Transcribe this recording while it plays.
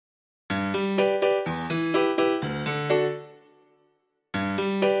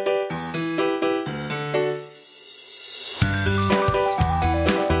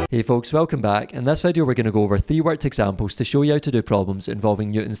Hey folks, welcome back. In this video we're going to go over 3 worked examples to show you how to do problems involving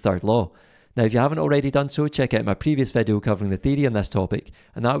Newton's third law. Now if you haven't already done so, check out my previous video covering the theory on this topic,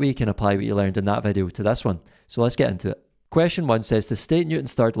 and that way you can apply what you learned in that video to this one. So let's get into it. Question 1 says to state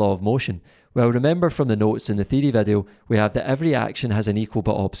Newton's third law of motion. Well, remember from the notes in the theory video, we have that every action has an equal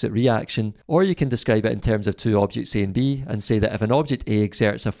but opposite reaction, or you can describe it in terms of two objects A and B and say that if an object A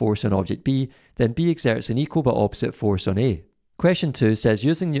exerts a force on object B, then B exerts an equal but opposite force on A. Question 2 says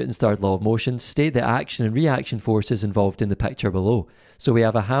using Newton's third law of motion, state the action and reaction forces involved in the picture below. So we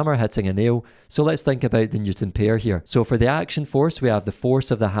have a hammer hitting a nail, so let's think about the Newton pair here. So for the action force, we have the force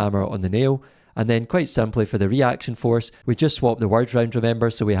of the hammer on the nail, and then quite simply for the reaction force, we just swap the words round, remember,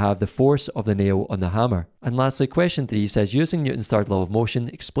 so we have the force of the nail on the hammer. And lastly, question 3 says using Newton's third law of motion,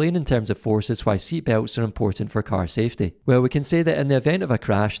 explain in terms of forces why seatbelts are important for car safety. Well, we can say that in the event of a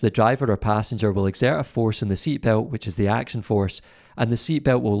crash, the driver or passenger will exert a force on the seatbelt, which is the action force, and the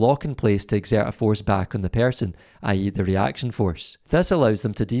seatbelt will lock in place to exert a force back on the person, i.e. the reaction force. This allows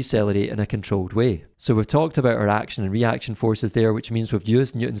them to decelerate in a controlled way. So we've talked about our action and reaction forces there, which means we've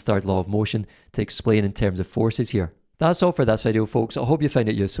used Newton's third law of motion to explain in terms of forces here. That's all for this video folks, I hope you found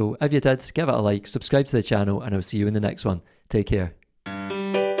it useful. If you did, give it a like, subscribe to the channel, and I'll see you in the next one. Take care.